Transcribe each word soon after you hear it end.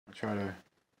I try to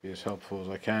be as helpful as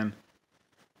I can.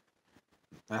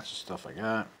 That's the stuff I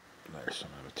got. There's some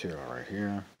of the material right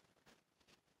here.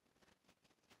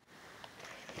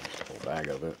 Just a whole bag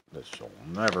of it that you'll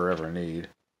never ever need.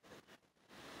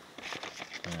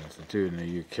 And if the dude in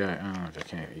the UK, I don't know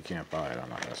if you can't buy it. I'm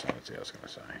not gonna send it to you. I was gonna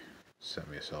say, send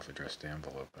me a self-addressed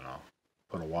envelope and I'll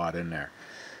put a wad in there.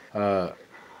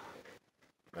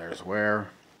 There's where,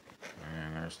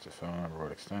 and there's the phone number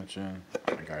with extension.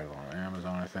 I got it on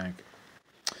Amazon, I think.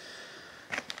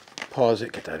 Pause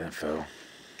it, get that info.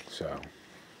 So,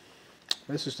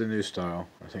 this is the new style.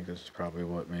 I think this is probably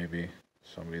what maybe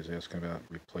somebody's asking about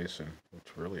replacing,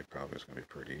 which really probably is going to be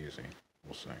pretty easy.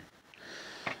 We'll see.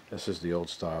 This is the old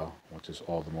style, which is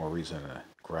all the more reason to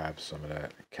grab some of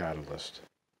that catalyst,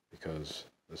 because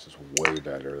this is way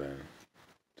better than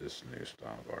this new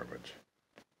style garbage.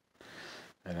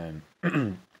 And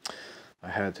then I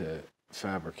had to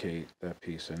fabricate that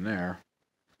piece in there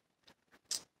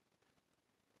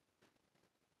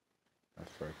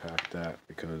after I packed that,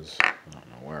 because I don't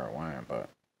know where it went, but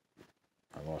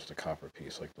I lost a copper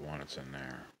piece like the one that's in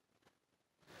there.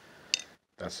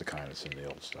 That's the kind that's in the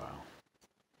old style.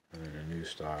 And then the new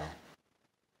style,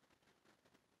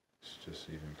 it's just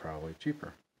even probably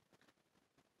cheaper.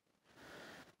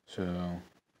 So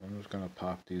I'm just going to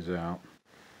pop these out.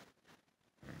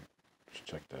 Just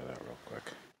check that out real quick.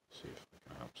 See if I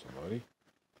can help somebody.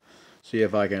 See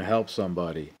if I can help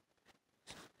somebody.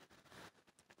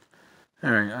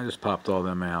 Alright, I just popped all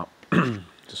them out.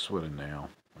 Just with a nail.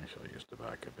 Actually, I used the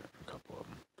back of it, a couple of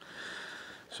them.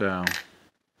 So,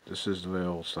 this is the way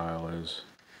old style is.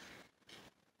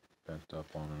 Bent up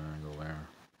on an angle there.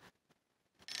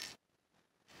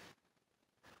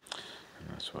 And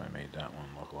that's what I made that one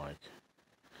look like.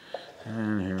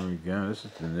 And here we go. This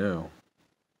is the new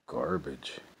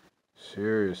garbage.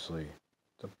 Seriously.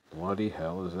 What the bloody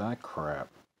hell is that crap?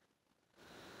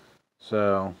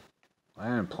 So, I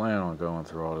didn't plan on going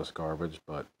through all this garbage,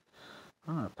 but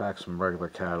I'm going to pack some regular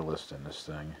catalyst in this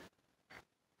thing.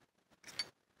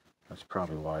 That's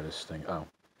probably why this thing... Oh.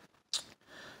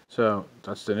 So,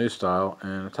 that's the new style,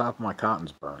 and the top of my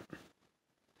cotton's burnt.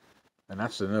 And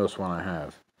that's the newest one I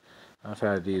have. I've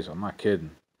had these, I'm not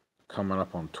kidding, coming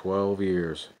up on 12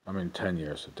 years. I mean 10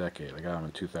 years, a decade. I got them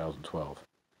in 2012.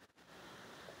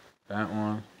 That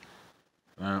one.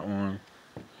 That one.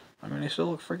 I mean, they still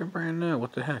look freaking brand new.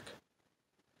 What the heck?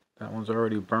 That one's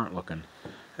already burnt looking.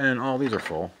 And all these are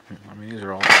full. I mean, these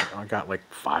are all... I got like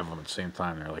 5 of them at the same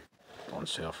time. They're like on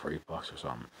sale for $8 or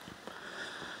something.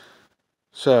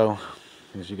 So,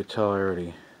 as you can tell, I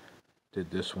already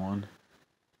did this one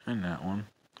and that one,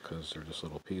 because they're just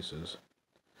little pieces.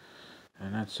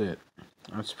 And that's it.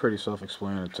 That's pretty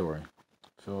self-explanatory.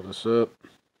 Fill this up.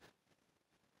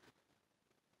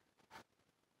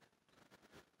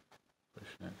 Push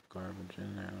that garbage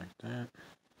in there like that.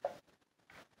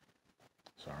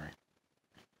 Sorry.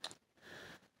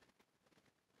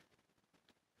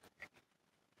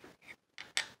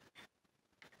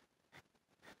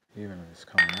 Even if it's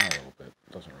coming out a little bit,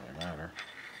 it doesn't really matter,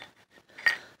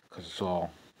 because it's all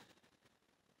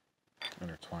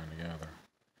intertwined together.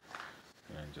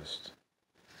 And then just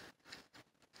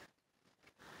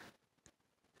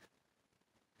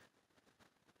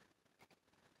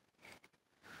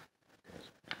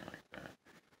like that.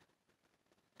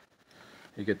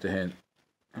 You get the hint.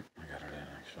 Oh, I got it in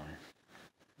actually.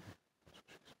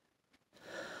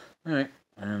 Alright,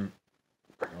 and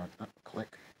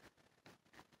click.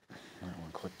 That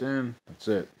one clicked in. That's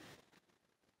it.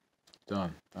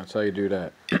 Done. That's how you do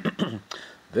that.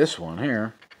 This one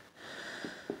here,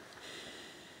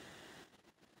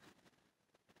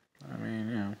 I mean,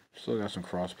 you know, still got some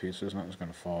cross pieces. Nothing's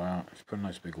going to fall out. Just put a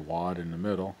nice big wad in the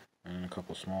middle and a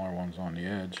couple smaller ones on the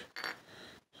edge.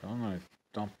 So I'm going to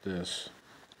dump this.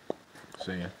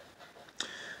 See ya.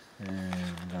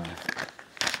 And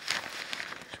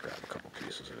just grab a couple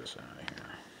pieces of this out of here.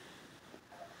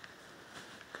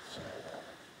 So,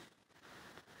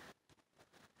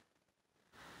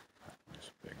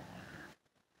 this big one.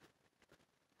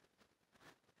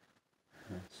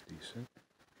 That's decent.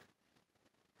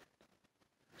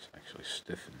 It's actually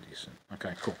stiff and decent.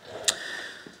 Okay, cool.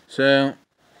 So,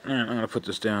 I'm going to put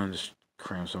this down and just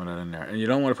cram some of that in there. And you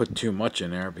don't want to put too much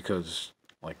in there because,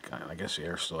 like, I guess the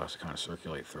air still has to kind of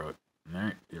circulate through it.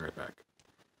 Alright, be right back.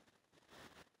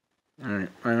 Alright,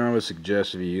 I would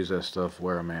suggest if you use that stuff,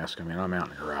 wear a mask. I mean, I'm out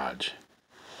in the garage.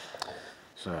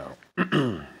 So,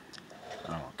 I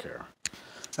don't care.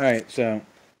 Alright, so,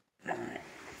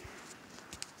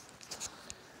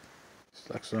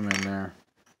 stuck some in there.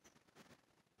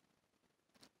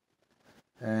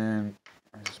 And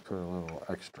I just put a little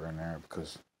extra in there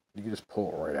because you can just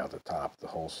pull it right out the top. The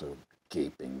hole's so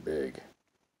gaping big.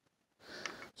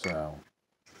 So,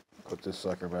 put this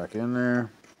sucker back in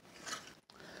there.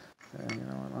 And you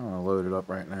know what, I'm going to load it up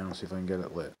right now and see if I can get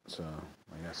it lit. So,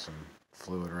 I got some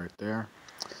fluid right there.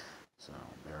 So,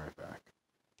 I'll be right back.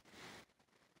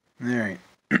 Alright.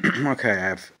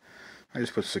 Okay, I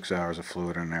just put 6 hours of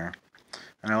fluid in there.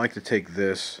 And I like to take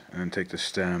this and then take the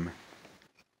stem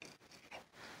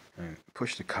and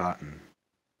push the cotton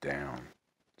down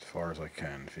as far as I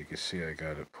can. If you can see, I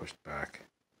got it pushed back.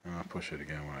 And I'll push it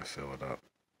again when I fill it up.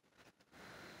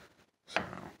 So,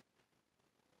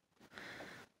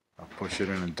 I'll push it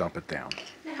in and dump it down.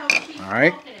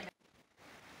 Alright?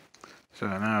 So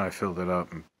now I filled it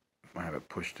up and I have it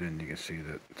pushed in. You can see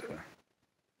that the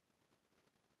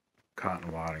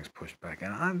cotton wadding's pushed back.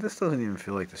 And this doesn't even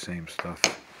feel like the same stuff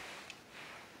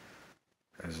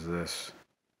as this.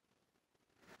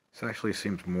 This actually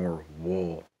seems more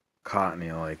wool,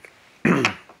 cottony like.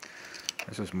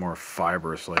 This is more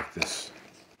fibrous like this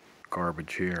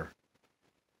garbage here.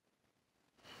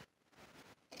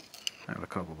 I have a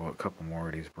couple more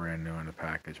of these brand new in the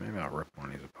package. Maybe I'll rip one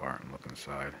of these apart and look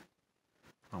inside.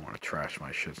 I don't want to trash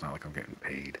my shit. It's not like I'm getting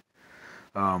paid.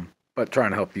 But trying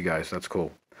to help you guys. That's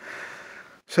cool.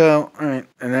 So, alright.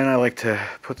 And then I like to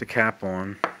put the cap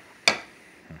on.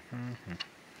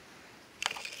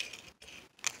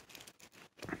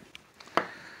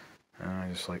 And I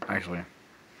just like, actually,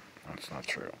 that's not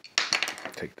true.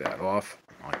 Take that off.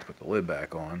 I like to put the lid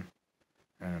back on.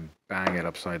 And bang it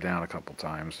upside down a couple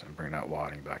times and bring that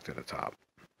wadding back to the top.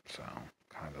 So,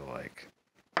 kind of like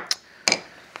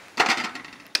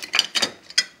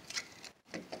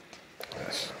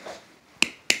this.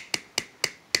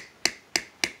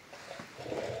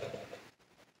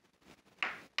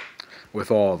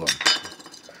 With all of them.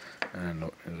 And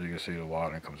as you can see, the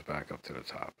wadding comes back up to the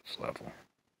top. It's level.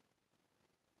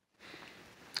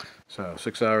 So,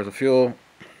 6 hours of fuel.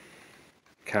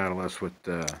 Catalyst with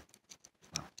the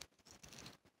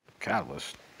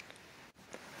catalyst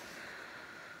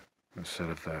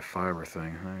instead of that fiber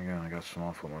thing. There you go. I got some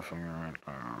off with my finger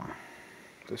right.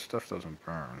 This stuff doesn't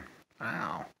burn.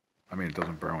 Ow. I mean, it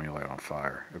doesn't burn when you light it on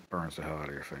fire. It burns the hell out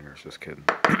of your fingers. Just kidding.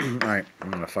 Alright, I'm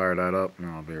going to fire that up and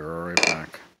I'll be right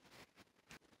back.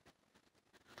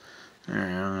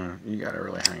 Alright, you got to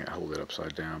really hold it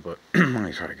upside down, but let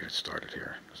me try to get it started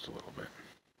here just a little bit.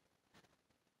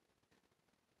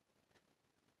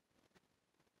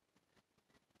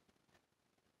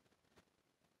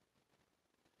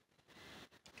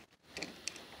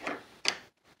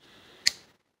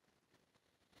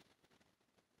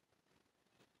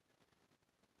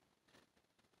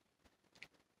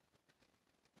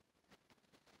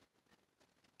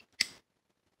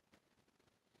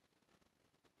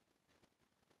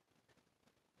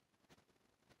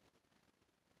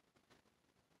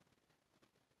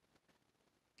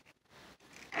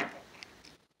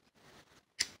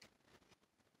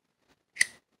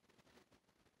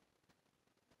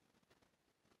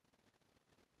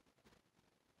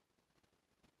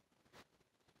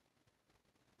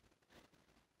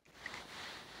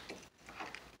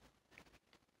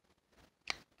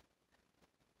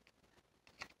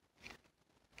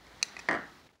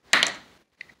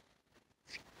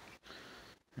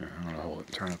 I'm going to hold it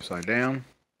and turn upside down.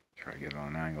 Try to get it on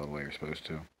an angle the way you're supposed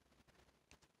to.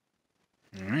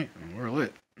 Alright, we're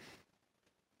lit.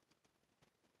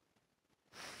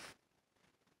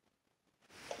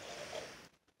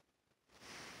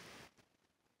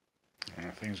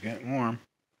 And things getting warm.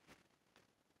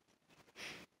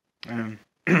 And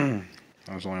I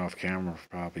was only off camera for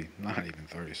probably not even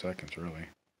 30 seconds, really.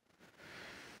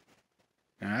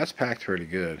 Now that's packed pretty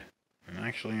good. And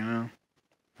actually, you know,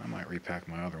 I might repack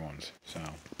my other ones. So,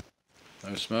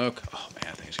 no smoke. Oh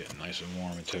man, things getting nice and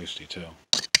warm and toasty too.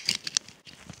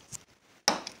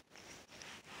 I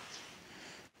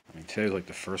mean, today's like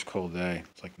the first cold day.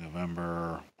 It's like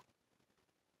November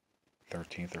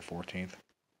 13th or 14th,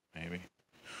 maybe.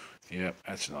 Yep,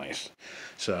 that's nice.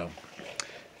 So,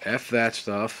 F that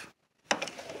stuff.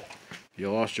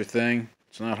 You lost your thing.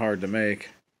 It's not hard to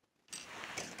make.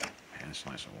 Man, it's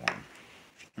nice and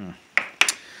warm.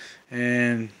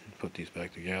 And put these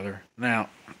back together. Now,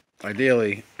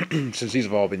 ideally, since these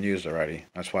have all been used already,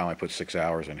 that's why I only put 6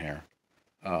 hours in here.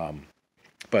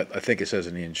 But I think it says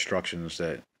in the instructions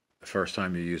that the first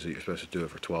time you use it, you're supposed to do it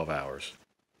for 12 hours.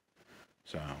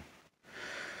 So,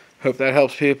 hope that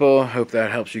helps people. Hope that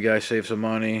helps you guys save some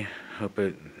money. Hope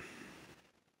it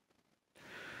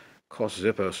costs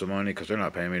Zippo some money because they're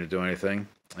not paying me to do anything.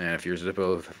 And if your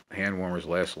Zippo hand warmers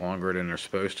last longer than they're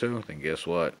supposed to, then guess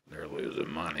what? They're losing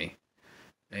money.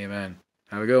 Amen.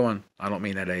 Have a good one. I don't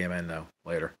mean that amen though.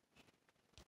 Later.